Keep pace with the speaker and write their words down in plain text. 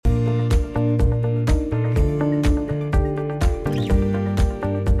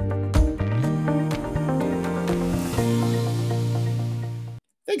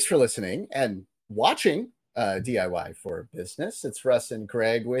for listening and watching DIY for Business. It's Russ and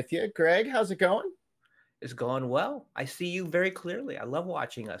Greg with you. Greg, how's it going? It's going well. I see you very clearly. I love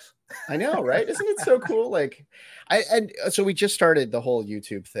watching us. I know, right? Isn't it so cool? So we just started the whole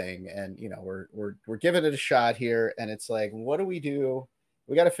YouTube thing, and we're giving it a shot here, and it's like, what do?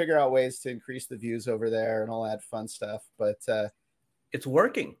 We got to figure out ways to increase the views over there and all that fun stuff. But it's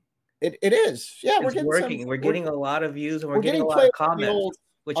working. It is. Yeah, we're getting a lot of views, and we're getting a lot of comments,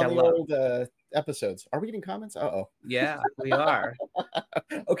 which I love. Old episodes. Are we getting comments? Uh-oh. Yeah, we are.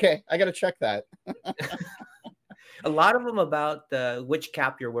 Okay, I got to check that. A lot of them about which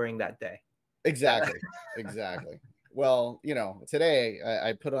cap you're wearing that day. Exactly. Well, today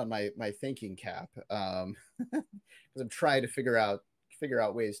I put on my thinking cap because I'm trying to figure out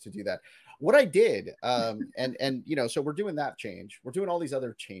ways to do that. What I did, so we're doing that change. We're doing all these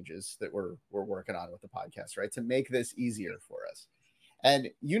other changes that we're working on with the podcast, right, to make this easier for us.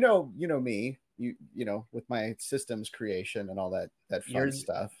 And me, with my systems creation and all that fun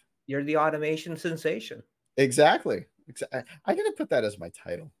stuff. You're the automation sensation. Exactly. I'm gonna put that as my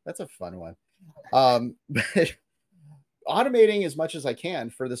title. That's a fun one. But automating as much as I can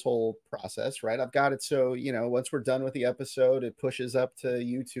for this whole process, right? I've got it so once we're done with the episode, it pushes up to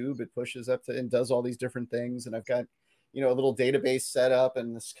YouTube, it pushes up to and does all these different things, and I've got a little database set up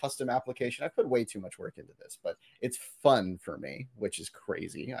and this custom application. I put way too much work into this, but it's fun for me, which is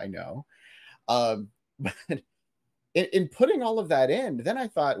crazy, I know. But in putting all of that in, then I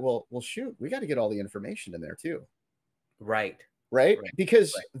thought, well, shoot, we got to get all the information in there too. Right.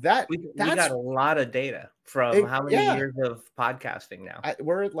 Because we got a lot of data from how many years of podcasting now?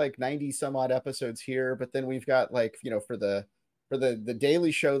 We're at like 90 some odd episodes here, but then we've got for the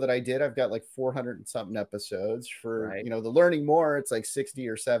daily show that I did, I've got like 400 and something episodes. For the Learning More, it's like 60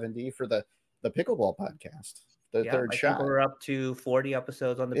 or 70 for the pickleball podcast. The third shot. We're up to 40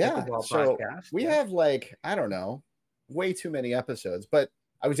 episodes on the pickleball podcast. We have I don't know, way too many episodes, but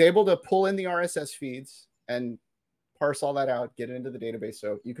I was able to pull in the RSS feeds and parse all that out, get it into the database,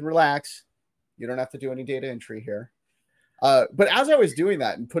 so you can relax. You don't have to do any data entry here. But as I was doing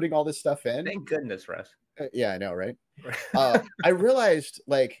that and putting all this stuff in, thank goodness, Russ. Yeah, I know, right? I realized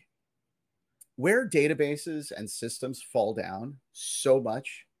where databases and systems fall down so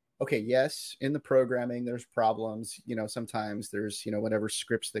much. Okay, yes, in the programming, there's problems. Sometimes there's, whatever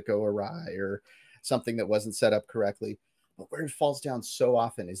scripts that go awry or something that wasn't set up correctly. But where it falls down so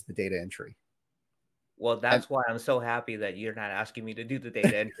often is the data entry. Well, that's why I'm so happy that you're not asking me to do the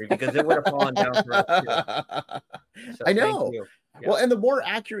data entry, because it would have fallen down for us too. So I know. Yeah. Well, and the more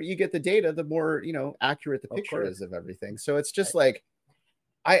accurate you get the data, the more, accurate the picture is of everything. So it's just I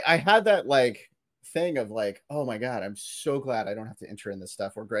had that thing of oh my God, I'm so glad I don't have to enter in this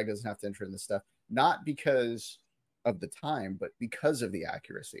stuff, or Greg doesn't have to enter in this stuff, not because of the time, but because of the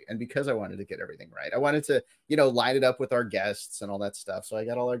accuracy and because I wanted to get everything right. I wanted to, line it up with our guests and all that stuff. So I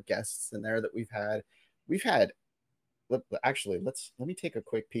got all our guests in there that we've had. Actually, let me take a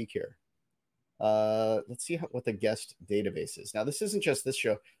quick peek here. Let's see what the guest database is. Now, this isn't just this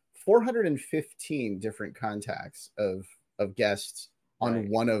show. 415 different contacts of guests on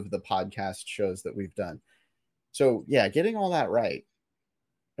one of the podcast shows that we've done. So yeah, getting all that right.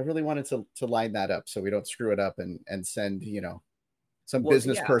 I really wanted to line that up so we don't screw it up and send, some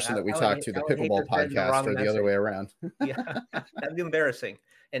business person that we talked to the pickleball podcast or the other way around. Yeah, that'd be embarrassing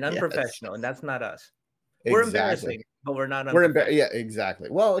and unprofessional, and that's not us. We're embarrassing, but we're not. Yeah, exactly.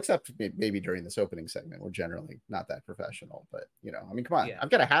 Well, except maybe during this opening segment, we're generally not that professional. But come on, I've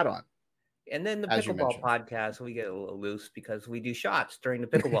got a hat on. And then the pickleball podcast, we get a little loose because we do shots during the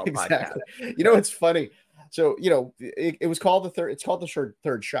pickleball Exactly. podcast. It's funny. So it was called the third. It's called the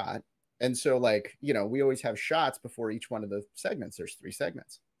third shot. And so we always have shots before each one of the segments. There's 3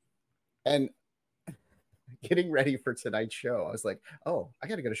 segments, and getting ready for tonight's show, I was like, oh, I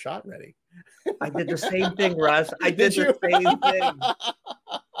got to get a shot ready. I did the same thing, Russ. I did the same thing.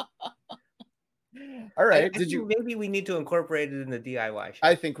 All right. Maybe we need to incorporate it in the DIY show.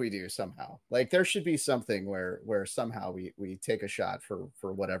 I think we do somehow. There should be something where somehow we take a shot for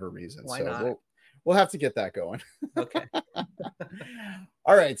whatever reason. Why not? We'll have to get that going. Okay.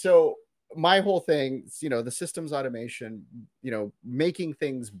 All right. So my whole thing, the systems automation, making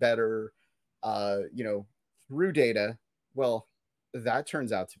things better, through data. Well, that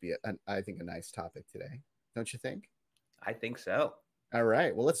turns out to be I think a nice topic today, don't you think? I think so. All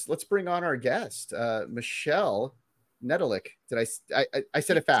right. Well, let's bring on our guest, Michelle Nedelec. I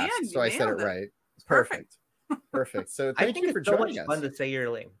said it fast, so I said it right. Perfect. So thank you for joining us. It's fun to say your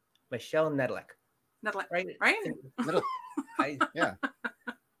name, Michelle Nedelec. Right?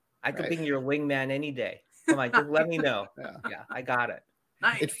 I could be your wingman any day. Come on, just let me know. Yeah, I got it.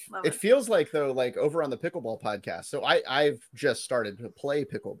 It Nice. Love it it. feels like though, like over on the pickleball podcast. So I've just started to play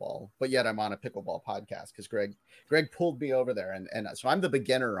pickleball, but yet I'm on a pickleball podcast because Greg pulled me over there, and so I'm the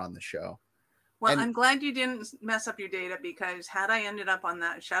beginner on the show. Well, And I'm glad you didn't mess up your data, because had I ended up on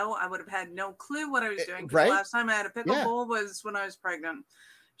that show, I would have had no clue what I was doing. Because the right, last time I had a yeah. pickleball was when I was pregnant.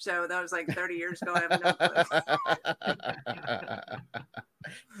 So that was like 30 years ago. I have no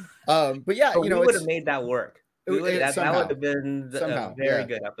clue. But yeah, But you we know, would have made that work. That would somehow, have been a very yeah.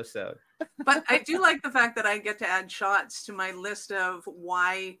 good episode. But I do like the fact that I get to add shots to my list of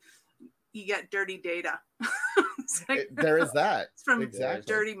why you get dirty data. Like, There is that. it's from Exactly.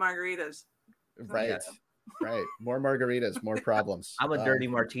 dirty margaritas. Right. Yeah. Right. More margaritas, more problems. I'm a dirty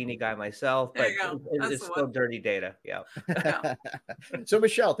martini guy myself, There but you go. it's still dirty data. Yeah. Yeah. So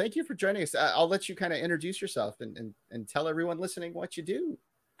Michelle, thank you for joining us. I'll let you kind of introduce yourself and tell everyone listening what you do.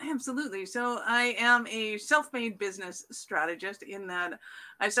 Absolutely. So I am a self-made business strategist, in that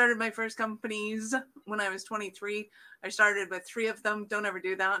I started my first companies when I was 23. I started with 3 of them. Don't ever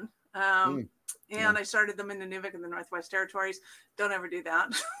do that. And I started them in Nunavut in the Northwest Territories. Don't ever do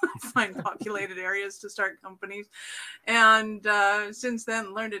that. Find populated areas to start companies. And since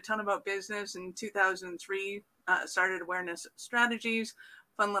then, learned a ton about business. In 2003, started Awareness Strategies.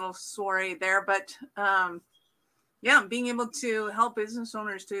 Fun little soiree there. But yeah, being able to help business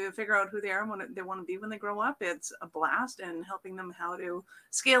owners to figure out who they are and what they want to be when they grow up, it's a blast. And helping them how to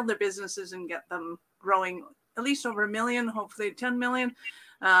scale their businesses and get them growing at least over 1 million, hopefully 10 million.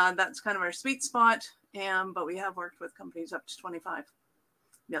 That's kind of our sweet spot. But we have worked with companies up to 25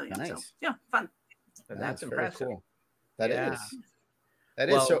 million. Nice. So yeah, fun. That's very impressive. cool. That Yeah. is. That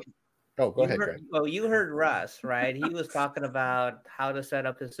is so. Oh, go ahead, Greg. Well, you heard Russ, right? He was talking about how to set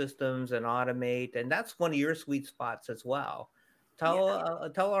up the systems and automate, and that's one of your sweet spots as well. Tell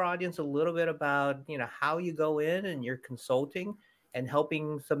our audience a little bit about how you go in and you're consulting and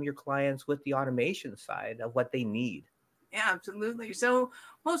helping some of your clients with the automation side of what they need. Yeah, absolutely. So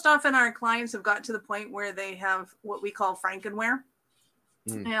most often our clients have got to the point where they have what we call Frankenware.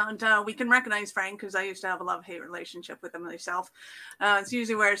 And we can recognize Frank, because I used to have a love-hate relationship with him myself. It's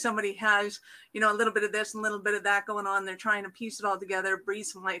usually where somebody has, a little bit of this and a little bit of that going on. They're trying to piece it all together, breathe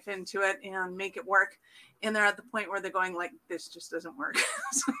some life into it, and make it work. And they're at the point where they're going like, this just doesn't work.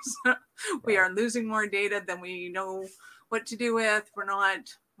 So we are losing more data than we know what to do with. We're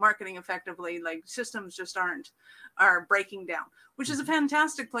not marketing effectively. Like, systems just are breaking down, which is a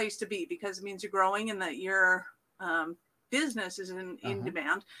fantastic place to be, because it means you're growing and that you're business is in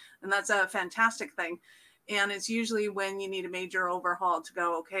demand, and that's a fantastic thing. And it's usually when you need a major overhaul to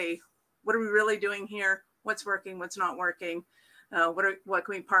go, okay, what are we really doing here? What's working? What's not working? What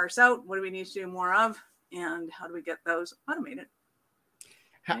can we parse out? What do we need to do more of? And how do we get those automated?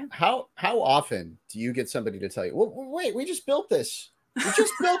 How often do you get somebody to tell you, well, wait, we just built this. We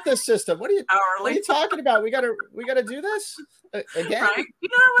just built this system. What are you talking about? We gotta do this again. Right? You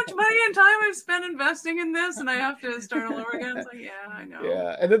know how much money and time I've spent investing in this, and I have to start all over again. It's like, yeah, I know.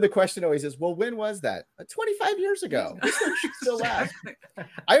 Yeah, and then the question always is, well, when was that? 25 years ago. This thing should still last.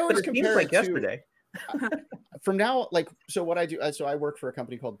 I always compare it to yesterday. From now, like, so what I do, so I work for a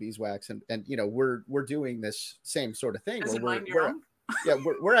company called Beeswax, and we're doing this same sort of thing. Yeah,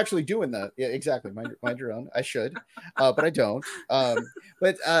 we're actually doing exactly. Mind your own. I should, but I don't.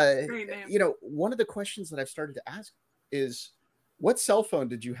 But one of the questions that I've started to ask is, what cell phone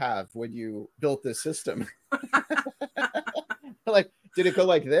did you have when you built this system? Like, did it go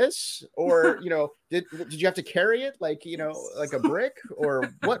like this, or did you have to carry it like like a brick,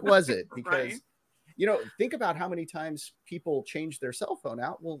 or what was it? Because think about how many times people change their cell phone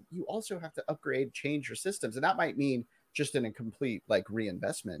out. Well, you also have to upgrade, change your systems, and that might mean just an incomplete like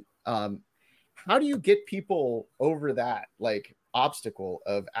reinvestment. How do you get people over that like obstacle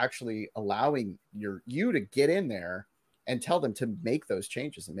of actually allowing you to get in there and tell them to make those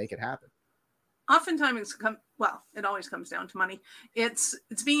changes and make it happen? Oftentimes it always comes down to money. It's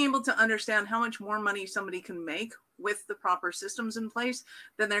being able to understand how much more money somebody can make with the proper systems in place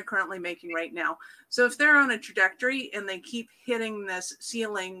than they're currently making right now. So if they're on a trajectory and they keep hitting this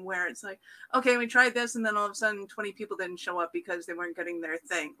ceiling where it's like, okay, we tried this, and then all of a sudden 20 people didn't show up because they weren't getting their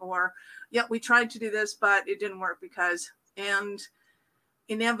thing, or yeah, we tried to do this, but it didn't work and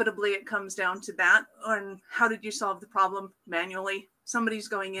inevitably it comes down to that. And how did you solve the problem manually? Somebody's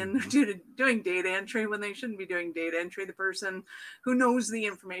going in doing data entry when they shouldn't be doing data entry. The person who knows the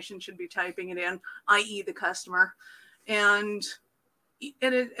information should be typing it in, i.e. the customer. And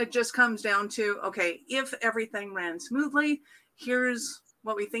it just comes down to, okay, if everything ran smoothly, here's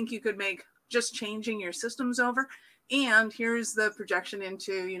what we think you could make just changing your systems over. And here's the projection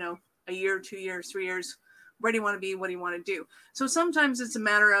into, a year, 2 years, 3 years, Where do you want to be? What do you want to do? So sometimes it's a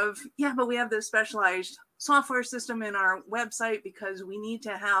matter of, yeah, but we have this specialized software system in our website because we need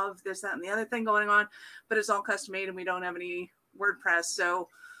to have this, that, and the other thing going on, but it's all custom made and we don't have any WordPress. So,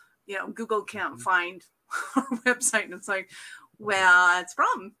 Google can't find our website. And it's like, well, that's a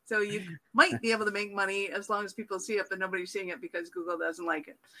problem. So you might be able to make money as long as people see it, but nobody's seeing it because Google doesn't like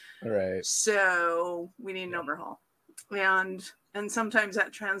it. All right. So we need an overhaul. And sometimes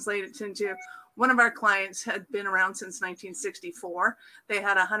that translates into, one of our clients had been around since 1964. They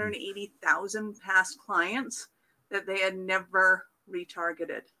had 180,000 past clients that they had never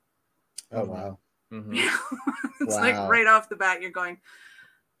retargeted. Oh, wow. Mm-hmm. It's like right off the bat, you're going,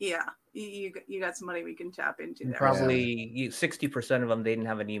 yeah, you got some money we can tap into there. Probably 60% of them they didn't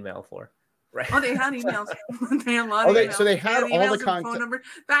have an email for. Right. Oh, they had emails. They had a lot of emails. So they had all the phone numbers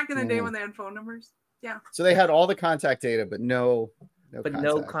back in the day when they had phone numbers. Yeah. So they had all the contact data, but no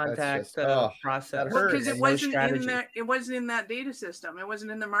contact process. Because it wasn't in that. It wasn't in that data system. It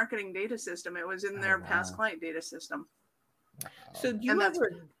wasn't in the marketing data system. It was in their past client data system. Wow. So do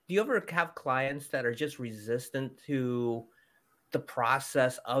you ever have clients that are just resistant to the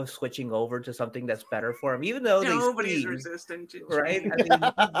process of switching over to something that's better for them, even though nobody's resistant to right? I mean,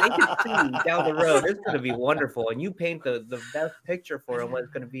 they can see down the road it's going to be wonderful, and you paint the best picture for them what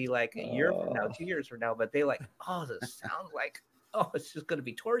it's going to be like a year from now, 2 years from now, but they like, oh, this sounds like, oh, it's just going to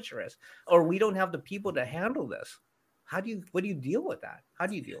be torturous, or we don't have the people to handle this. What do you deal with that? How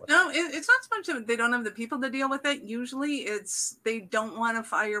do you deal with that? No, it's not so much that they don't have the people to deal with it. Usually it's they don't want to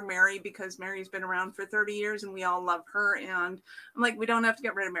fire Mary because Mary's been around for 30 years and we all love her. And I'm like, we don't have to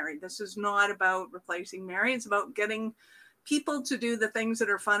get rid of Mary. This is not about replacing Mary. It's about getting people to do the things that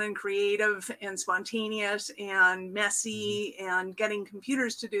are fun and creative and spontaneous and messy, and getting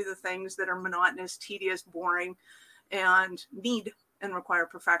computers to do the things that are monotonous, tedious, boring, and need and require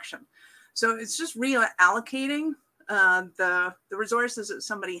perfection. So it's just reallocating the resources that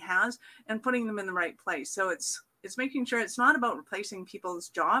somebody has and putting them in the right place. So it's making sure it's not about replacing people's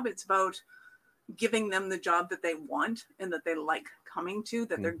job. It's about giving them the job that they want and that they like coming to,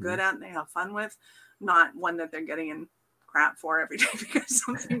 that they're good at and they have fun with, not one that they're getting in crap for every day because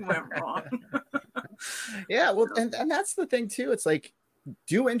something went wrong. Yeah, well, and that's the thing too. It's like,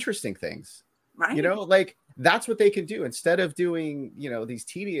 do interesting things, right? Like that's what they can do instead of doing, these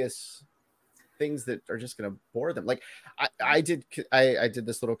tedious things that are just going to bore them. Like I did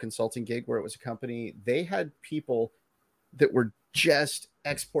this little consulting gig where it was a company. They had people that were just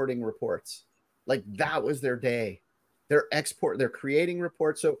exporting reports. Like that was their day. They're creating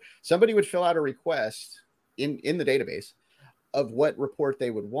reports. So somebody would fill out a request in the database of what report they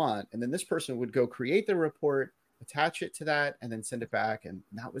would want. And then this person would go create the report, attach it to that, and then send it back. And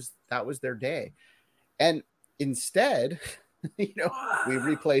that was their day. And instead, we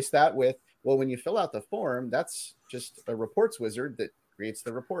replaced that with, well, when you fill out the form, that's just a reports wizard that creates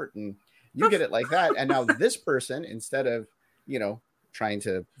the report and you get it like that. And now this person, instead of, trying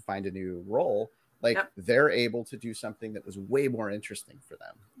to find a new role, like they're able to do something that was way more interesting for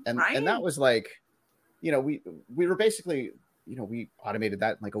them. And that was like, we were basically, we automated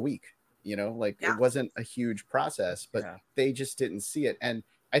that in like a week, it wasn't a huge process, but they just didn't see it. And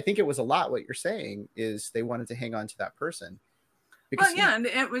I think it was a lot what you're saying is they wanted to hang on to that person. Well, yeah,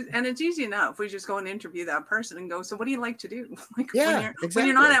 and it's easy enough. We just go and interview that person and go, so what do you like to do? Like when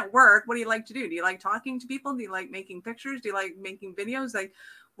you're not at work, what do you like to do? Do you like talking to people? Do you like making pictures? Do you like making videos? Like,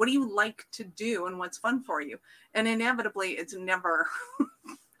 what do you like to do and what's fun for you? And inevitably, it's never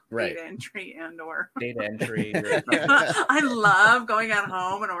data entry or data entry. I love going at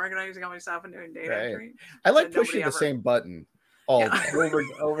home and organizing all my stuff and doing data entry. I like pushing the same button.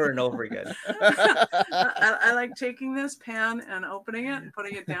 Over and over again. I like taking this pen and opening it and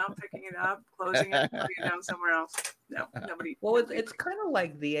putting it down, picking it up, closing it, putting it down somewhere else. No, nobody. Well, it's kind of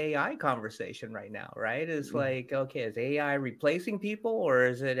like the AI conversation right now, right? It's like, okay, is AI replacing people or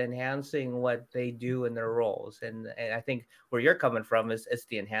is it enhancing what they do in their roles? And I think where you're coming from is it's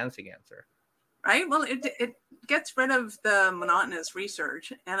the enhancing answer. Right. Well, it gets rid of the monotonous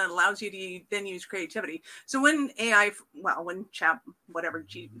research and it allows you to then use creativity. So when I have a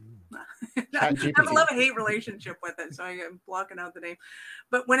love-hate relationship with it, so I'm blocking out the name.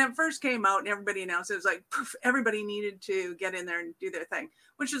 But when it first came out and everybody announced it, was like everybody needed to get in there and do their thing,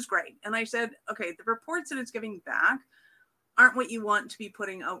 which is great. And I said, okay, the reports that it's giving back aren't what you want to be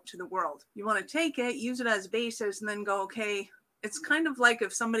putting out to the world. You want to take it, use it as basis, and then go, okay. It's kind of like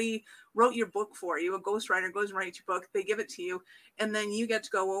if somebody wrote your book for you, a ghostwriter goes and writes your book, they give it to you, and then you get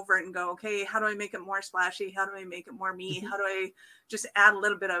to go over it and go, okay, how do I make it more splashy? How do I make it more me? How do I just add a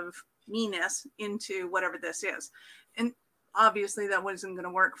little bit of me-ness into whatever this is? And obviously that wasn't going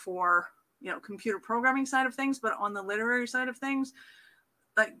to work for computer programming side of things, but on the literary side of things,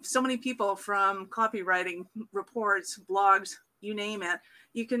 like so many people from copywriting, reports, blogs, you name it,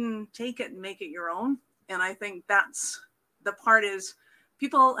 you can take it and make it your own. And I think that's the part is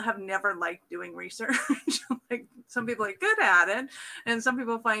people have never liked doing research. Like some people are good at it and some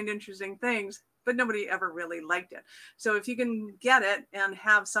people find interesting things, but nobody ever really liked it. So if you can get it and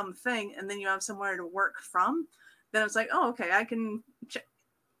have something and then you have somewhere to work from, then it's like, oh, okay, I can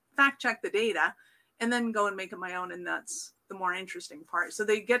fact check the data and then go and make it my own. And that's the more interesting part. So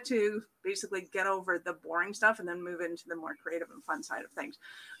they get to basically get over the boring stuff and then move into the more creative and fun side of things.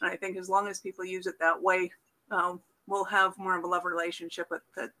 And I think as long as people use it that way, we'll have more of a love relationship with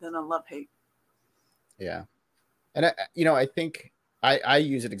it than a love-hate. Yeah. And I think I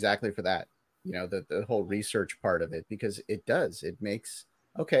use it exactly for that, the whole research part of it, because it makes,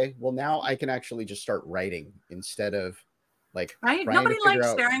 okay, well now I can actually just start writing instead of like, right? Nobody likes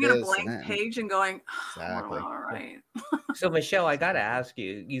staring at a blank page and going, exactly. All right. So Michelle, I got to ask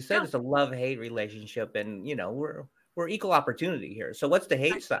you, you said it's a love-hate relationship and, we're equal opportunity here. So what's the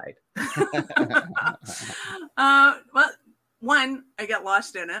hate side? Well, one, I get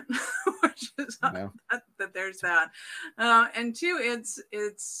lost in it, which is that there's that. And two,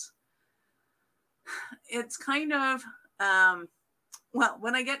 it's kind of, well,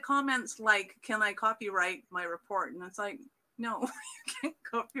 when I get comments like, can I copyright my report? And it's like, no, you can't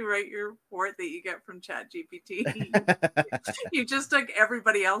copyright your report that you get from ChatGPT. You just took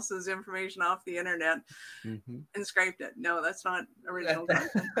everybody else's information off the internet and scraped it. No, that's not original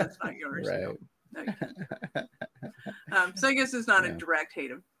content. That's not yours. Right. No, so I guess it's not a direct hate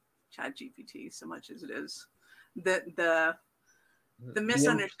of ChatGPT so much as it is the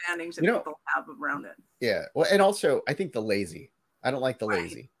misunderstandings that people have around it. Yeah. Well, and also I think the lazy. I don't like the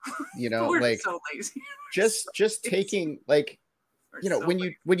lazy, like so lazy. just taking like, when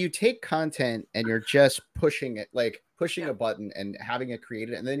you take content and you're just pushing it, like pushing a button and having it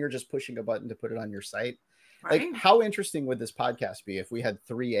created, and then you're just pushing a button to put it on your site. Right. Like how interesting would this podcast be if we had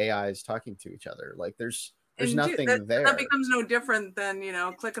 3 AIs talking to each other? Like there's nothing there. That becomes no different than,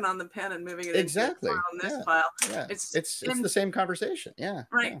 clicking on the pen and moving it exactly into this file. Yeah. It's the same conversation. Yeah.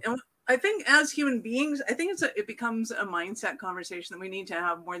 Right. Yeah. And I think as human beings, I think it becomes a mindset conversation that we need to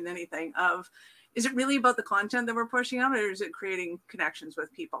have more than anything of, is it really about the content that we're pushing out, or is it creating connections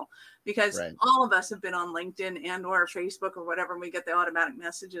with people? Because all of us have been on LinkedIn and or Facebook or whatever, and we get the automatic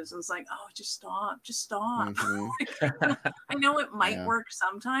messages. And it's like, oh, just stop. I know it might work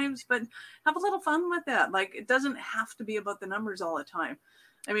sometimes, but have a little fun with that. Like, it doesn't have to be about the numbers all the time.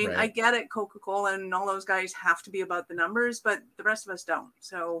 I mean, I get it. Coca-Cola and all those guys have to be about the numbers, but the rest of us don't.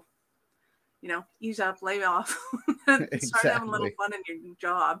 So, ease up, lay off, start having a little fun in your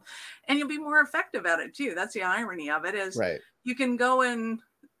job, and you'll be more effective at it too. That's the irony of it is you can go and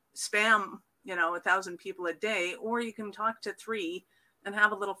spam, 1,000 people a day, or you can talk to 3 and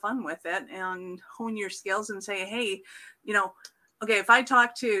have a little fun with it and hone your skills and say, hey, okay, if I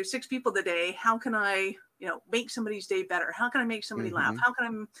talk to 6 people today, how can I, make somebody's day better? How can I make somebody laugh? How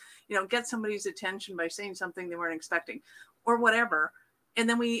can I, get somebody's attention by saying something they weren't expecting or whatever? And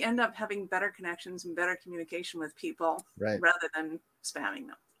then we end up having better connections and better communication with people rather than spamming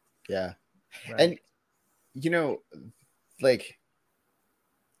them. Yeah. Right. And, like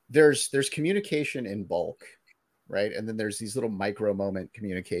there's communication in bulk, right? And then there's these little micro moment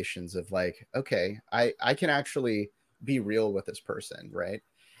communications of like, okay, I can actually be real with this person, right?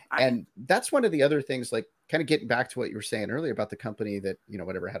 And that's one of the other things, like kind of getting back to what you were saying earlier about the company that,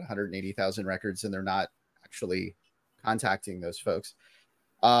 whatever had 180,000 records and they're not actually contacting those folks.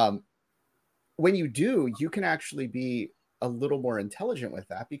 When you do, you can actually be a little more intelligent with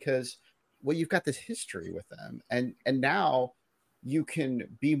that because, well, you've got this history with them and now you can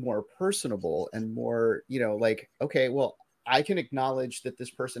be more personable and more, like, okay, well, I can acknowledge that this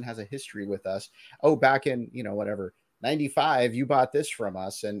person has a history with us. Oh, back in, whatever, 95, you bought this from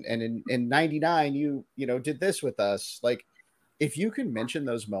us. And in 99, you did this with us. Like if you can mention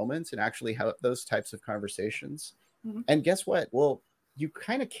those moments and actually have those types of conversations, and guess what? Well, you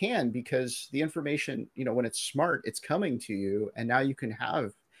kind of can, because the information, when it's smart, it's coming to you. And now you can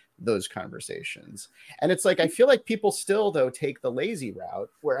have those conversations. And it's like, I feel like people still, though, take the lazy route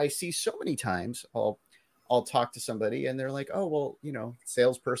where I see so many times I'll talk to somebody and they're like, oh, well,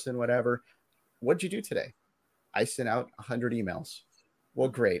 salesperson, whatever. What'd you do today? I sent out 100 emails. Well,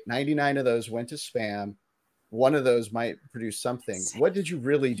 great. 99 of those went to spam. One of those might produce something. What did you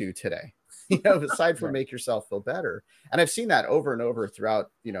really do today? Aside from make yourself feel better. And I've seen that over and over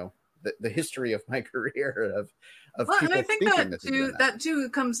throughout, the history of my career of people. And I think that too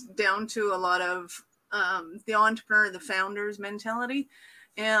comes down to a lot of the entrepreneur, the founder's mentality.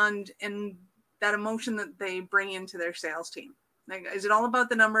 and that emotion that they bring into their sales team. Like, is it all about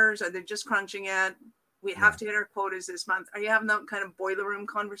the numbers? Are they just crunching it? We have to hit our quotas this month. Are you having that kind of boiler room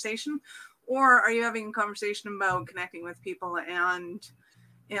conversation, or are you having a conversation about connecting with people and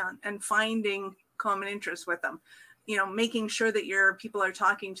finding common interests with them? You know, making sure that your people are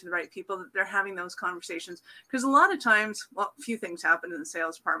talking to the right people, that they're having those conversations. Because a lot of times, well, a few things happen in the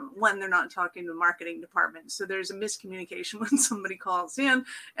sales department. One, they're not talking to the marketing department. So there's a miscommunication when somebody calls in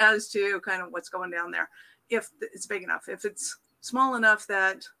as to kind of what's going down there. If it's big enough, if it's small enough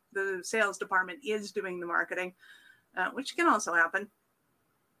that the sales department is doing the marketing, which can also happen,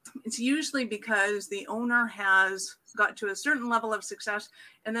 it's usually because the owner has got to a certain level of success,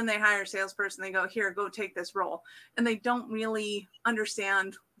 and then they hire a salesperson. They go, here, go take this role. And they don't really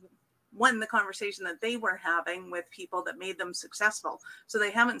understand the conversation that they were having with people that made them successful. So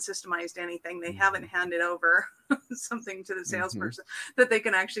they haven't systemized anything. They haven't handed over something to the salesperson that they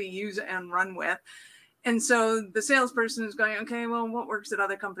can actually use and run with. And so the salesperson is going, okay, well, what works at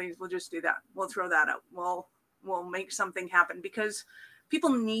other companies? We'll just do that. We'll throw that out. We'll make something happen, because people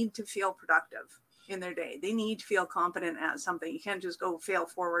need to feel productive in their day. They need to feel competent at something. You can't just go fail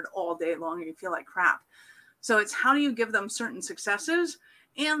forward all day long and you feel like crap. So it's how do you give them certain successes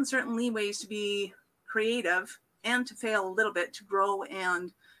and certain leeways to be creative and to fail a little bit, to grow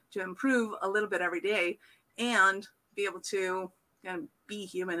and to improve a little bit every day, and be able to kind of be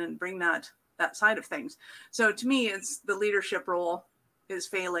human and bring that side of things. So to me, it's the leadership role is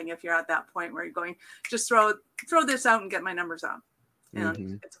failing if you're at that point where you're going, just throw this out and get my numbers up.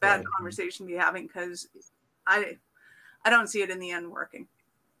 And it's a bad conversation to be having, because I don't see it in the end working.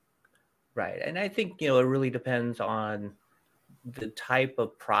 Right. And I think, it really depends on the type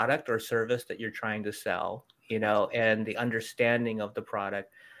of product or service that you're trying to sell, and the understanding of the product.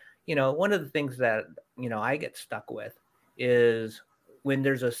 One of the things that, I get stuck with is when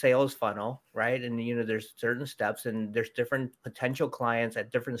there's a sales funnel, right? And, there's certain steps and there's different potential clients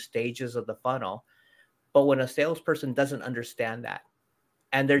at different stages of the funnel. But when a salesperson doesn't understand that,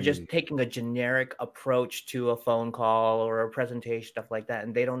 and they're just taking a generic approach to a phone call or a presentation, stuff like that,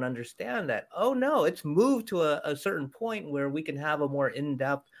 and they don't understand that, oh no, it's moved to a certain point where we can have a more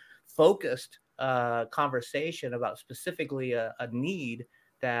in-depth, focused conversation about specifically a need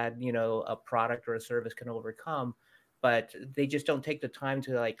that, a product or a service can overcome. But they just don't take the time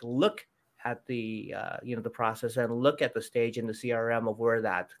to look at the, the process and look at the stage in the CRM of where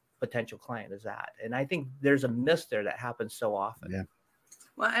that potential client is at. And I think there's a miss there that happens so often. Yeah.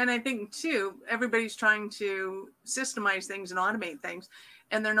 Well, and I think too, everybody's trying to systemize things and automate things,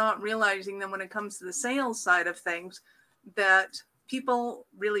 and they're not realizing that when it comes to the sales side of things, that people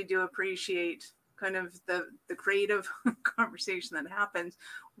really do appreciate kind of the creative conversation that happens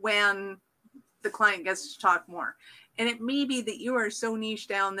when the client gets to talk more. And it may be that you are so niche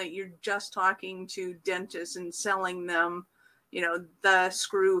down that you're just talking to dentists and selling them, the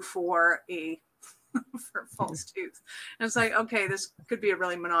screw for a false tooth. And it's like, okay, this could be a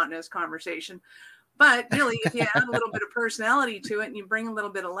really monotonous conversation. But really, if you add a little bit of personality to it and you bring a little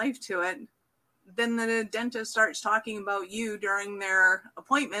bit of life to it, then the dentist starts talking about you during their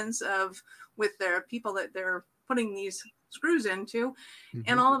appointments with their people that they're putting these screws into.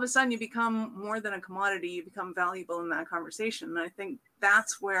 And all of a sudden you become more than a commodity. You become valuable in that conversation. And I think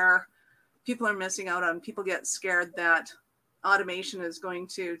that's where people are missing out on. People get scared that automation is going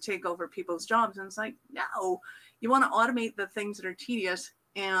to take over people's jobs. And it's like, no, you want to automate the things that are tedious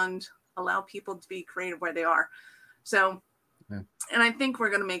and allow people to be creative where they are. So, and I think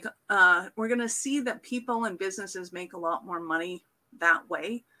we're going to see that people and businesses make a lot more money that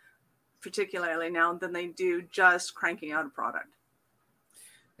way, particularly now, than they do just cranking out a product.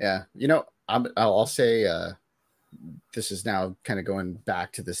 Yeah. I'll say this is now kind of going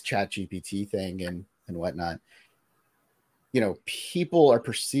back to this chat GPT thing and whatnot. People are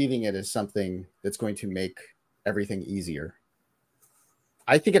perceiving it as something that's going to make everything easier.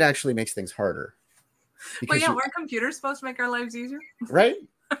 I think it actually makes things harder. Well, yeah, weren't computers supposed to make our lives easier? Right.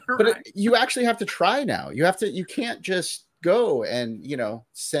 But Right. you actually have to try now. You can't just go and,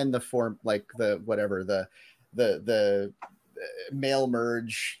 send the form, like the mail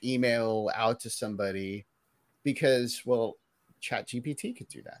merge email out to somebody because, well, chat GPT could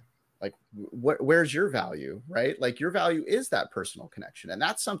do that. Like, where's your value, right? Like, your value is that personal connection. And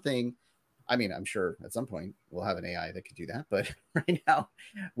that's something, I'm sure at some point we'll have an AI that could do that. But right now,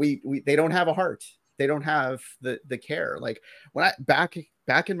 they don't have a heart. They don't have the care. Like, when I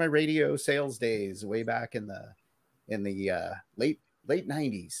back in my radio sales days, way back in the late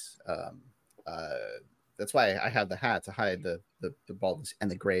 90s, that's why I have the hat to hide the baldness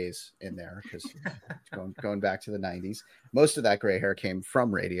and the grays in there, because going back to the 90s, most of that gray hair came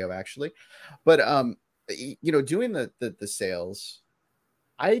from radio, actually. But doing the sales,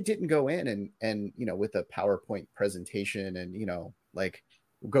 I didn't go in and with a PowerPoint presentation and like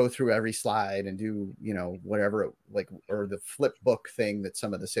go through every slide and do whatever, like, or the flip book thing that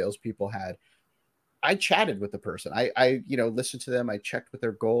some of the salespeople had. I chatted with the person. I listened to them. I checked with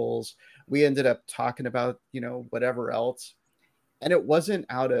their goals. We ended up talking about, whatever else. And it wasn't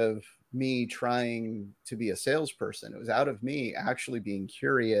out of me trying to be a salesperson. It was out of me actually being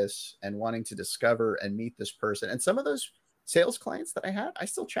curious and wanting to discover and meet this person. And some of those sales clients that I had, I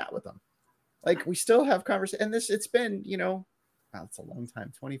still chat with them. Like, we still have conversation. And it's been, wow, it's a long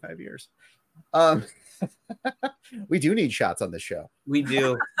time, 25 years. We do need shots on this show. We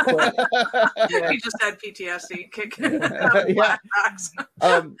do. We just had PTSD kicking. Yeah.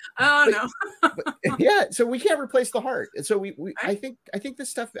 Oh no. Yeah, so we can't replace the heart. And so we I think this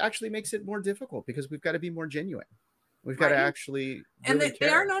stuff actually makes it more difficult, because we've got to be more genuine. We've got to actually really and they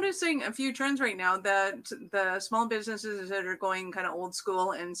are noticing a few trends right now, that the small businesses that are going kind of old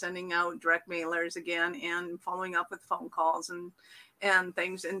school and sending out direct mailers again and following up with phone calls and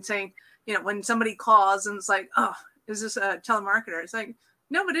things, and saying, when somebody calls and it's like, oh, is this a telemarketer? It's like,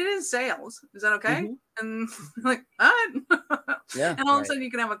 no, but it is sales. Is that okay? Mm-hmm. And like, what? Yeah. And all of a sudden you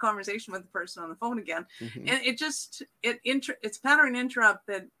can have a conversation with the person on the phone again. Mm-hmm. And it's pattern interrupt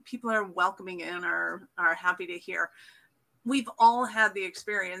that people are welcoming and are happy to hear. We've all had the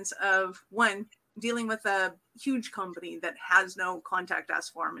experience of dealing with a huge company that has no contact us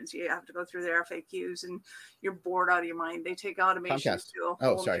form, and so you have to go through their FAQs and you're bored out of your mind. They take automation to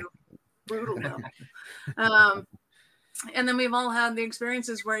a whole new brutal level. And then we've all had the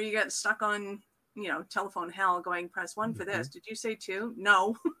experiences where you get stuck on, telephone hell, going, press 1 for this. Did you say 2?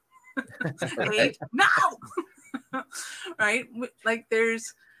 No. 8? No. Right? Like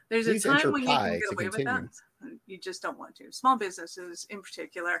there's a time when you can get away with that. You just don't want to. Small businesses in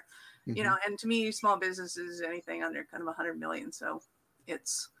particular, and to me, small businesses is anything under kind of 100 million. So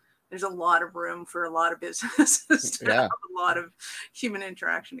there's a lot of room for a lot of businesses to have a lot of human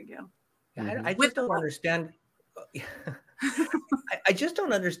interaction again. I just don't understand. I just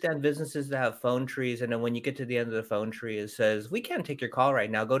don't understand businesses that have phone trees, and then when you get to the end of the phone tree, it says, "We can't take your call right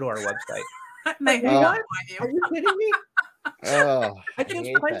now. Go to our website." What? Are you kidding me? Oh, I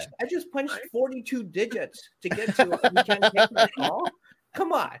just punched 42 digits to get to we can't take my call.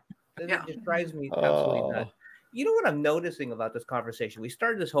 Come on. It just drives me absolutely nuts. You know what I'm noticing about this conversation? We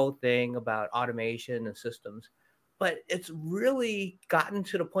started this whole thing about automation and systems, but it's really gotten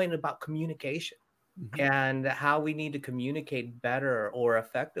to the point about communication and how we need to communicate better or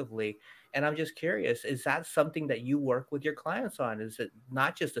effectively. And I'm just curious, is that something that you work with your clients on? Is it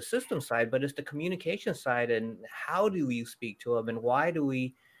not just the system side, but it's the communication side? And how do we speak to them? And why do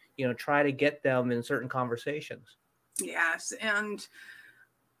we, try to get them in certain conversations? Yes. And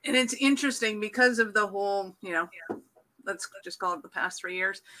it's interesting because of the whole, let's just call it the past 3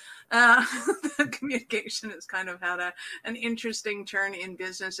 years. The communication has kind of had an interesting turn in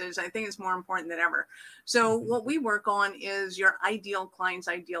businesses. I think it's more important than ever. So what we work on is your ideal client's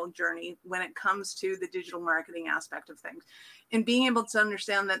ideal journey when it comes to the digital marketing aspect of things, and being able to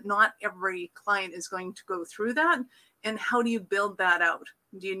understand that not every client is going to go through that. And how do you build that out?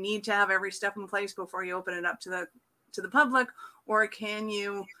 Do you need to have every step in place before you open it up to the public, or can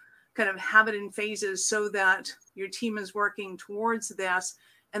you kind of have it in phases so that your team is working towards this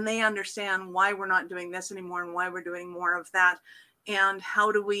and they understand why we're not doing this anymore and why we're doing more of that? And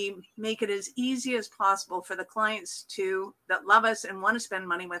how do we make it as easy as possible for the clients that love us and want to spend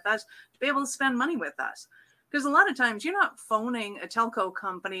money with us to be able to spend money with us? Because a lot of times you're not phoning a telco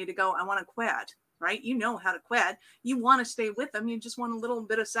company to go, I want to quit, right? You know how to quit. You want to stay with them. You just want a little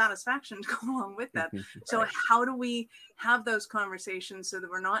bit of satisfaction to go along with that. So how do we have those conversations so that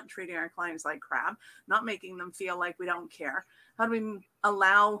we're not treating our clients like crap, not making them feel like we don't care? How do we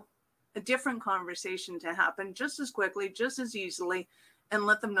allow a different conversation to happen just as quickly, just as easily, and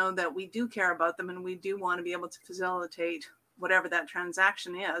let them know that we do care about them and we do want to be able to facilitate whatever that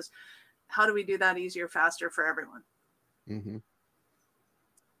transaction is? How do we do that easier, faster for everyone?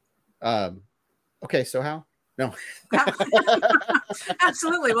 Okay, so how? No.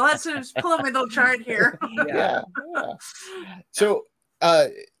 Absolutely. Well, let's just pull up my little chart here. Yeah. So,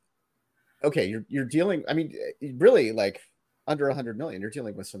 okay, you're dealing. I mean, really, like under 100 million. You're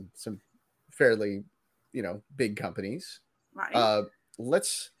dealing with some fairly, big companies. Right.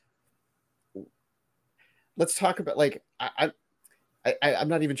 Let's talk about, like, I'm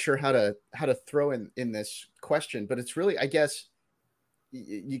not even sure how to throw in this question, but it's really, I guess,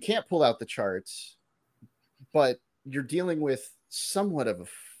 you can't pull out the charts, but you're dealing with somewhat of a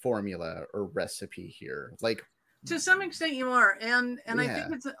formula or recipe here. Like, to some extent you are. And I think yeah.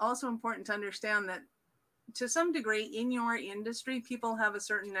 it's also important to understand that to some degree in your industry, people have a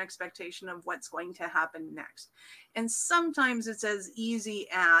certain expectation of what's going to happen next. And sometimes it's as easy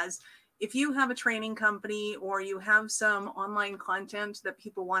as, if you have a training company or you have some online content that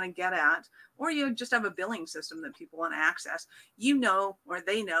people want to get at, or you just have a billing system that people want to access, you know, or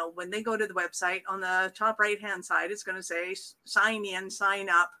they know when they go to the website, on the top right-hand side, it's going to say sign in, sign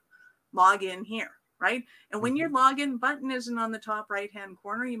up, log in here, right? And when your login button isn't on the top right-hand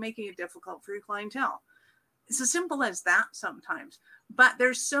corner, you're making it difficult for your clientele. It's as simple as that sometimes, but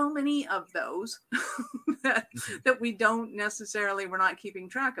there's so many of those that we don't necessarily, we're not keeping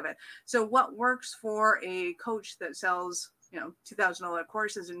track of it. So what works for a coach that sells, you know, $2,000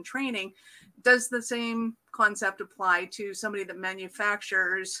 courses in training, does the same concept apply to somebody that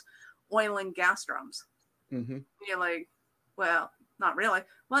manufactures oil and gas drums? You're like, well, not really.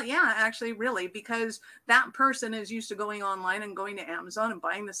 Well, yeah, actually, really, because that person is used to going online and going to Amazon and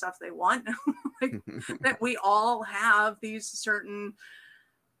buying the stuff they want. Like, that we all have these certain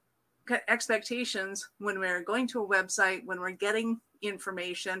expectations when we're going to a website, when we're getting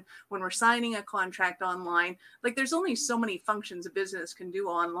information, when we're signing a contract online. Like, there's only so many functions a business can do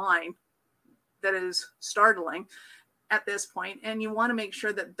online that is startling at this point. And you want to make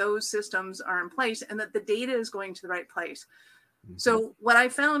sure that those systems are in place and that the data is going to the right place. So what I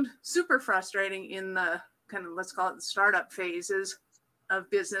found super frustrating in the kind of, let's call it the startup phases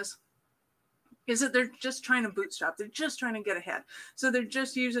of business, is that they're just trying to bootstrap. They're just trying to get ahead. So they're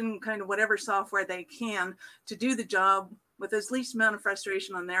just using kind of whatever software they can to do the job with as least amount of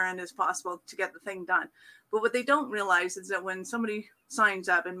frustration on their end as possible to get the thing done. But what they don't realize is that when somebody signs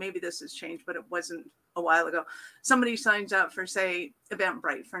up, and maybe this has changed, but it wasn't a while ago, somebody signs up for, say,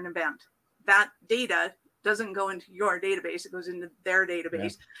 Eventbrite for an event. That data doesn't go into your database, it goes into their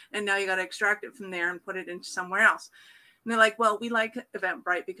database. And now you got to extract it from there and put it into somewhere else. And they're like, well, we like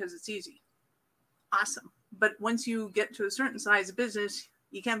Eventbrite because it's easy. Awesome. But once you get to a certain size of business,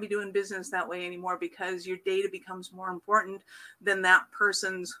 you can't be doing business that way anymore, because your data becomes more important than that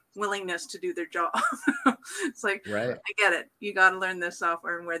person's willingness to do their job. It's like, I get it. You got to learn this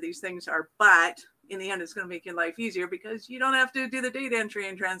software and where these things are. But in the end, it's going to make your life easier, because you don't have to do the data entry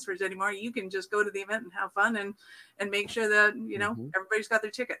and transfers anymore. You can just go to the event and have fun and make sure that, you know, everybody's got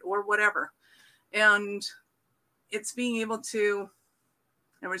their ticket or whatever. And it's being able to,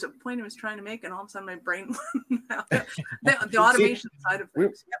 there was a point I was trying to make, and all of a sudden my brain the automation side of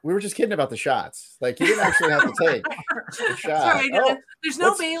things. We were just kidding about the shots. Like, you didn't actually have to take a shot. Sorry, there's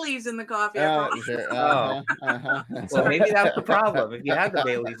no Baileys in the coffee. Well, maybe that's the problem. If you had the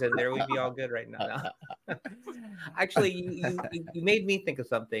Baileys in there, we'd be all good right now. Actually, you made me think of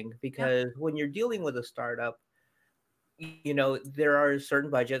something, because when you're dealing with a startup, you know, there are certain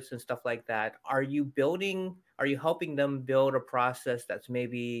budgets and stuff like that. Are you helping them build a process that's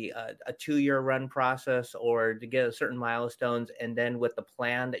maybe a 2-year run process, or to get a certain milestones, and then with the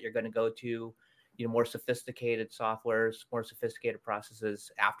plan that you're going to go to, you know, more sophisticated softwares, more sophisticated processes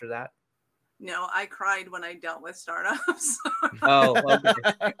after that? No, I cried when I dealt with startups. Oh,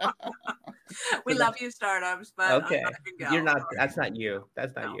 okay. We love you, startups, but okay, you're not. That's not you.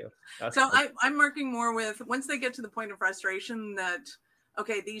 That's not you. Okay. So I'm working more with, once they get to the point of frustration that,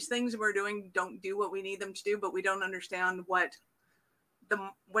 okay, these things we're doing don't do what we need them to do, but we don't understand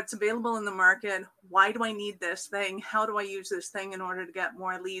what's available in the market. Why do I need this thing? How do I use this thing in order to get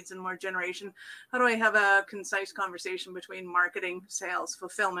more leads and more generation? How do I have a concise conversation between marketing, sales,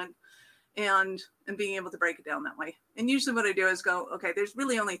 fulfillment, and being able to break it down that way? And usually what I do is go, okay, there's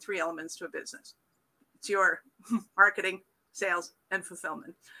really only 3 elements to a business. It's your marketing, sales, and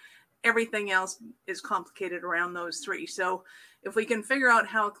fulfillment. Everything else is complicated around those 3. So if we can figure out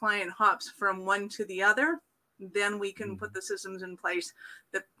how a client hops from one to the other, then we can put the systems in place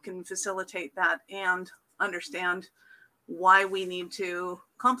that can facilitate that and understand why we need to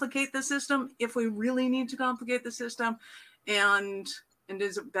complicate the system, if we really need to complicate the system, and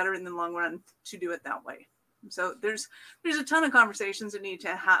is it better in the long run to do it that way. So there's a ton of conversations that need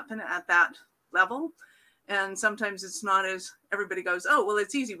to happen at that level. And sometimes it's not as everybody goes, oh, well,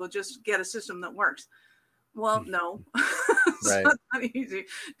 it's easy. We'll just get a system that works. Well, no, it's not easy.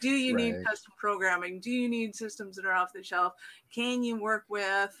 Do you need custom programming? Do you need systems that are off the shelf? Can you work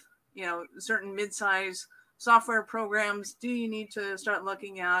with, you know, certain mid-size software programs? Do you need to start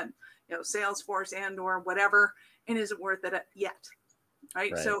looking at, you know, Salesforce and or whatever? And is it worth it yet?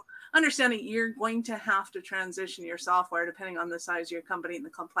 Right. So understanding you're going to have to transition your software depending on the size of your company and the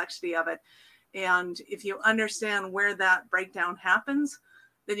complexity of it. And if you understand where that breakdown happens,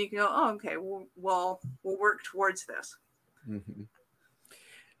 then you can go, oh, okay, we'll work towards this. Mm-hmm.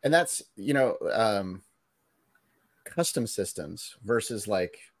 And that's, custom systems versus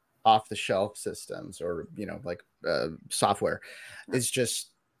like off the shelf systems, or, like software is just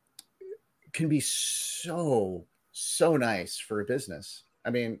can be so nice for a business.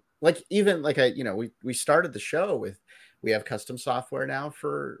 I mean, like, even like we started the show with, we have custom software now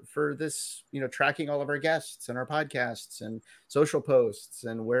for this, tracking all of our guests and our podcasts and social posts,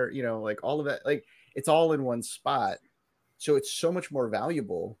 and where, like all of that, like it's all in one spot. So it's so much more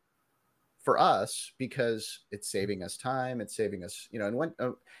valuable for us because it's saving us time. It's saving us, and when,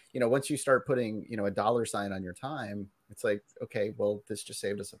 once you start putting, a dollar sign on your time, it's like, okay, well, this just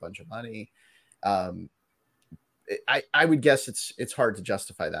saved us a bunch of money. I would guess it's hard to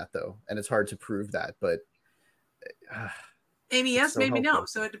justify that, though. And it's hard to prove that, but maybe yes, so maybe helpful. no.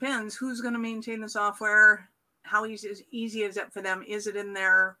 So it depends who's going to maintain the software. How easy is it for them? Is it in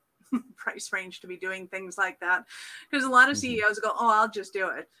their price range to be doing things like that? Because a lot of CEOs go, oh, I'll just do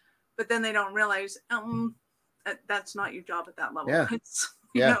it. But then they don't realize that's not your job at that level.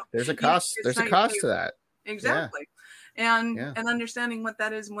 Yeah. There's a cost. There's a cost to that. Exactly. Yeah. And understanding what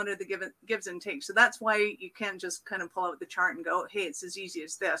that is and what are the gives and takes. So that's why you can't just kind of pull out the chart and go, hey, it's as easy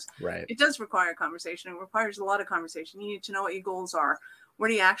as this. Right. It does require conversation. It requires a lot of conversation. You need to know what your goals are. Where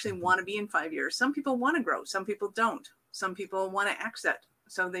do you actually want to be in 5 years? Some people want to grow. Some people don't. Some people want to exit.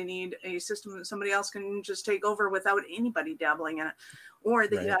 So they need a system that somebody else can just take over without anybody dabbling in it, or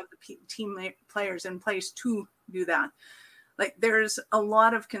that you have the team players in place to do that. Like, there's a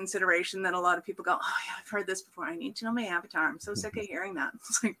lot of consideration that a lot of people go, oh yeah, I've heard this before. I need to know my avatar. I'm so sick of hearing that.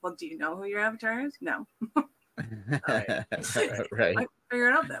 It's like, well, do you know who your avatar is? No. Right. I figure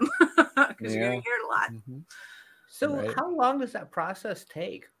it out then, because you're going to hear it a lot. Mm-hmm. So how long does that process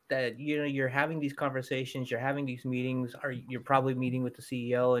take? That, you're having these conversations, you're having these meetings, you're probably meeting with the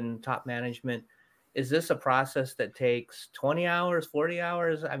CEO and top management. Is this a process that takes 20 hours, 40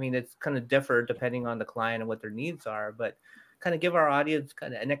 hours? I mean, it's kind of differ depending on the client and what their needs are, but kind of give our audience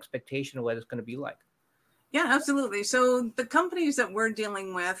kind of an expectation of what it's going to be like. Yeah, absolutely. So the companies that we're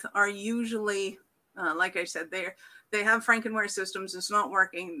dealing with are usually, like I said, they have Frankenware systems. It's not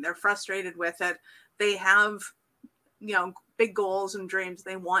working. They're frustrated with it. They have, big goals and dreams.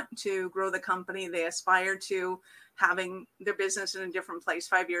 They want to grow the company. They aspire to having their business in a different place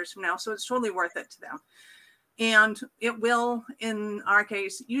 5 years from now. So it's totally worth it to them. And it will, in our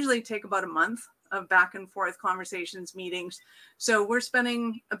case, usually take about a month of back and forth conversations, meetings. So we're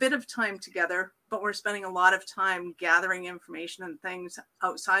spending a bit of time together, but we're spending a lot of time gathering information and things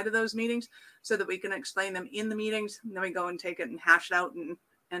outside of those meetings so that we can explain them in the meetings. And then we go and take it and hash it out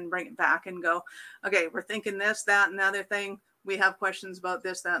and bring it back and go, okay, we're thinking this, that, and the other thing. We have questions about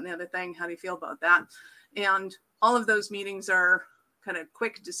this, that, and the other thing. How do you feel about that? And all of those meetings are kind of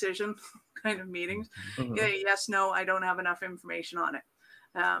quick decision kind of meetings. Mm-hmm. Yes, no, I don't have enough information on it.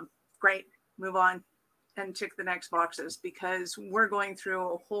 Great, move on and tick the next boxes, because we're going through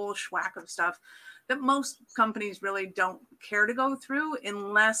a whole schwack of stuff that most companies really don't care to go through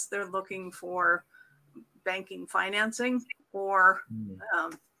unless they're looking for banking financing or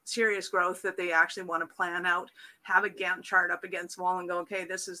serious growth that they actually want to plan out, have a Gantt chart up against the wall and go, okay,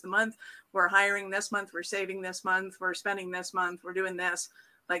 this is the month. We're hiring this month. We're saving this month. We're spending this month. We're doing this.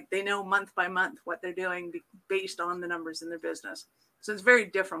 Like, they know month by month what they're doing based on the numbers in their business. So it's a very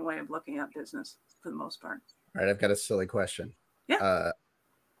different way of looking at business for the most part. All right. I've got a silly question. Yeah.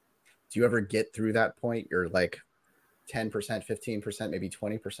 Do you ever get through that point? You're like 10%, 15%, maybe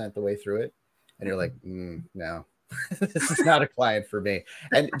 20% the way through it. And you're like, no, this is not a client for me.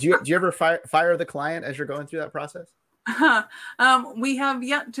 And do you ever fire the client as you're going through that process? We have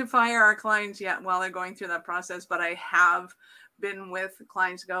yet to fire our clients yet while they're going through that process, but I have been with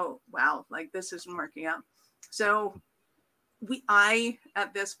clients go, wow, like, this isn't working out. So I,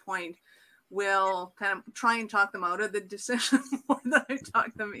 at this point, will kind of try and talk them out of the decision more than I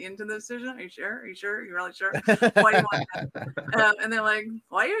talk them into the decision. Are you sure? Are you sure? You're really sure? Why do you want that? And they're like,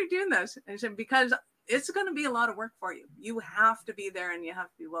 why are you doing this? And I said, because it's going to be a lot of work for you. You have to be there and you have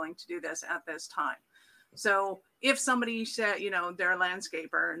to be willing to do this at this time. So if somebody said, they're a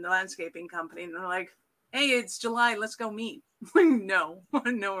landscaper in the landscaping company and they're like, hey, it's July, let's go meet. No,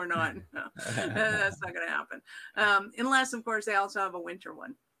 we're not. No. That's not going to happen. Unless, of course, they also have a winter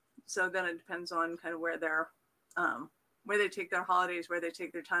one. So then it depends on kind of where they take their holidays, where they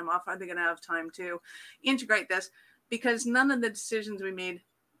take their time off. Are they going to have time to integrate this? Because none of the decisions we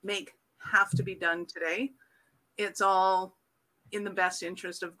make have to be done today. It's all in the best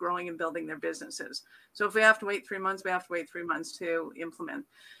interest of growing and building their businesses. So if we have to wait 3 months, we have to wait 3 months to implement.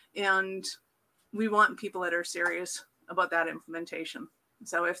 And we want people that are serious about that implementation.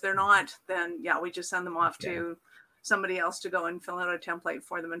 So if they're not, then yeah, we just send them off to somebody else to go and fill out a template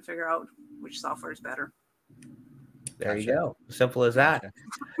for them and figure out which software is better. There you go. Simple as that.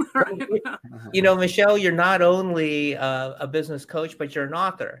 Right. You know, Michelle, you're not only a business coach, but you're an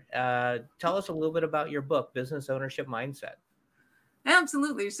author. Tell us a little bit about your book, Business Ownership Mindset.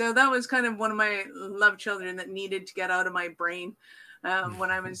 Absolutely. So that was kind of one of my love children that needed to get out of my brain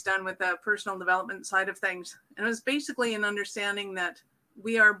when I was done with the personal development side of things. And it was basically an understanding that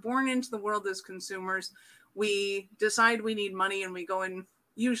we are born into the world as consumers. We decide we need money and we go in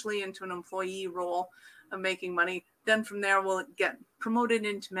usually into an employee role of making money. Then from there, we'll get promoted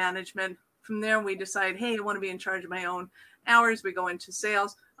into management. From there, we decide, hey, I want to be in charge of my own hours. We go into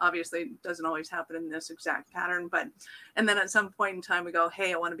sales. Obviously, it doesn't always happen in this exact pattern, and then at some point in time, we go,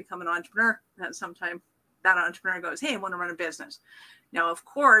 hey, I want to become an entrepreneur. And at some time, that entrepreneur goes, hey, I want to run a business. Now, of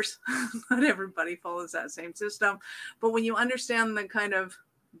course, not everybody follows that same system, but when you understand the kind of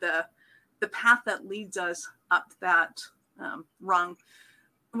the path that leads us up that rung,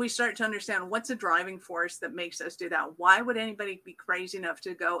 we start to understand what's a driving force that makes us do that. Why would anybody be crazy enough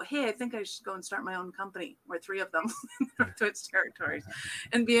to go, hey, I think I should go and start my own company, or 3 of them in Northwest Territories,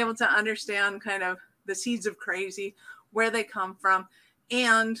 and be able to understand kind of the seeds of crazy, where they come from,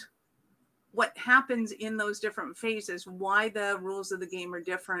 and what happens in those different phases, why the rules of the game are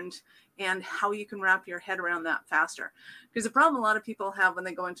different, and how you can wrap your head around that faster. Because the problem a lot of people have when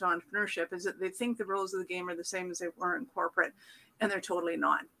they go into entrepreneurship is that they think the rules of the game are the same as they were in corporate, and they're totally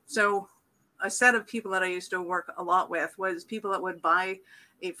not. So a set of people that I used to work a lot with was people that would buy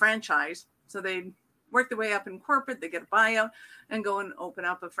a franchise. So they'd work their way up in corporate, they get a buyout and go and open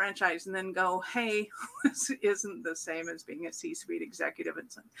up a franchise and then go, hey, this isn't the same as being a C-suite executive.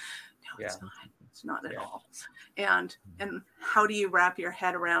 It's like, no, it's not. It's not at all. And how do you wrap your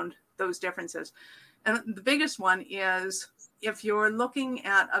head around those differences? And the biggest one is if you're looking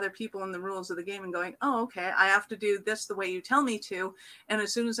at other people and the rules of the game and going, oh, okay, I have to do this the way you tell me to. And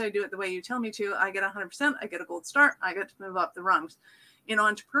as soon as I do it the way you tell me to, I get 100%, I get a gold star, I get to move up the rungs. In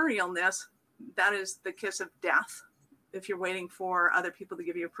entrepreneurialness, that is the kiss of death. If you're waiting for other people to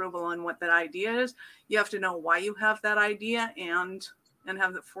give you approval on what that idea is, you have to know why you have that idea and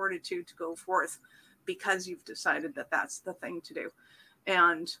have the fortitude to go forth because you've decided that that's the thing to do.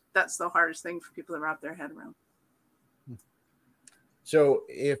 And that's the hardest thing for people to wrap their head around. So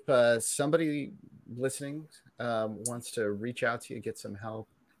if somebody listening wants to reach out to you, get some help,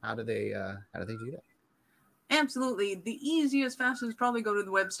 how do they do that? Absolutely. The easiest, fastest is probably go to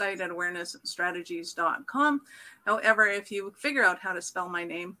the website at awarenessstrategies.com. However, if you figure out how to spell my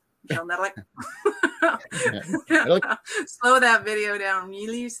name, Michelle Nedelec, slow that video down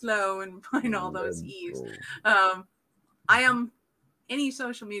really slow and find all those E's. I am any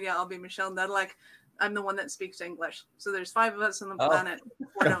social media, I'll be Michelle Nedelec. I'm the one that speaks English. So there's 5 of us on the planet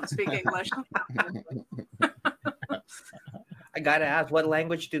who don't speak English. I got to ask, what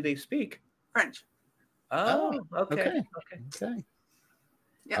language do they speak? French. Oh, okay.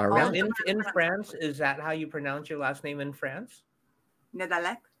 Yeah, now, in France, is that how you pronounce your last name in France?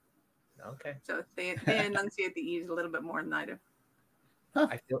 Nedelec. Okay. So they enunciate the E's a little bit more than I do. Huh.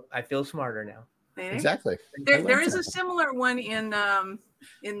 I feel smarter now. Exactly. There is a similar one in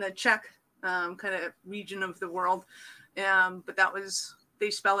the Czech kind of region of the world, but they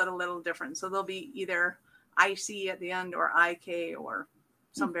spell it a little different. So there'll be either IC at the end or IK or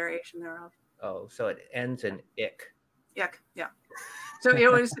some variation thereof. Oh, so it ends in ick. Yuck, yeah. So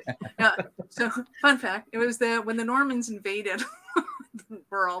it was. So fun fact: it was when the Normans invaded the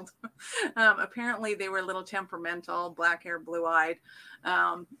world. Apparently, they were a little temperamental, black hair, blue eyed,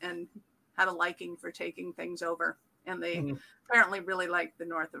 and had a liking for taking things over. And they apparently really liked the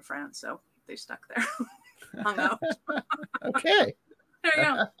north of France, so they stuck there, hung out. Okay. There you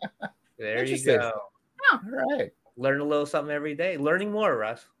go. There you go. Yeah. All right. Learn a little something every day. Learning more,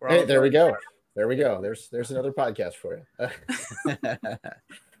 Russ. Hey, there we go. There we go. There's another podcast for you.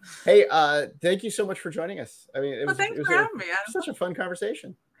 Hey, thank you so much for joining us. I mean, Thanks for having me. Such a fun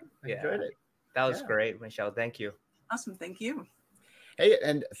conversation. I enjoyed it. That was great, Michelle. Thank you. Awesome. Thank you. Hey,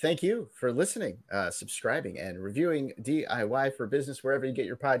 and thank you for listening, subscribing, and reviewing DIY for Business wherever you get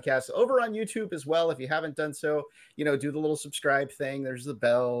your podcasts. Over on YouTube as well. If you haven't done so, do the little subscribe thing. There's the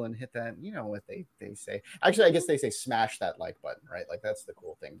bell and hit that. You know what they say. Actually, I guess they say smash that like button, right? Like that's the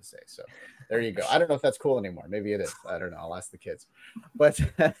cool thing to say. So there you go. I don't know if that's cool anymore. Maybe it is. I don't know. I'll ask the kids. But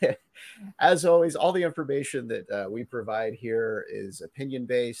as always, all the information that we provide here is opinion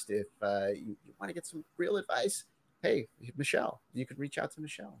based. If you want to get some real advice, hey, Michelle, you could reach out to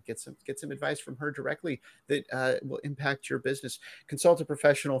Michelle, get some advice from her directly that will impact your business. Consult a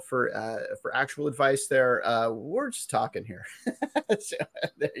professional for actual advice there. We're just talking here. So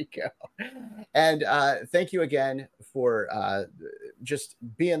there you go. And thank you again for just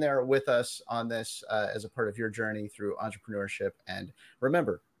being there with us on this as a part of your journey through entrepreneurship. And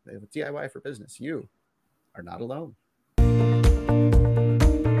remember, with DIY for business, you are not alone.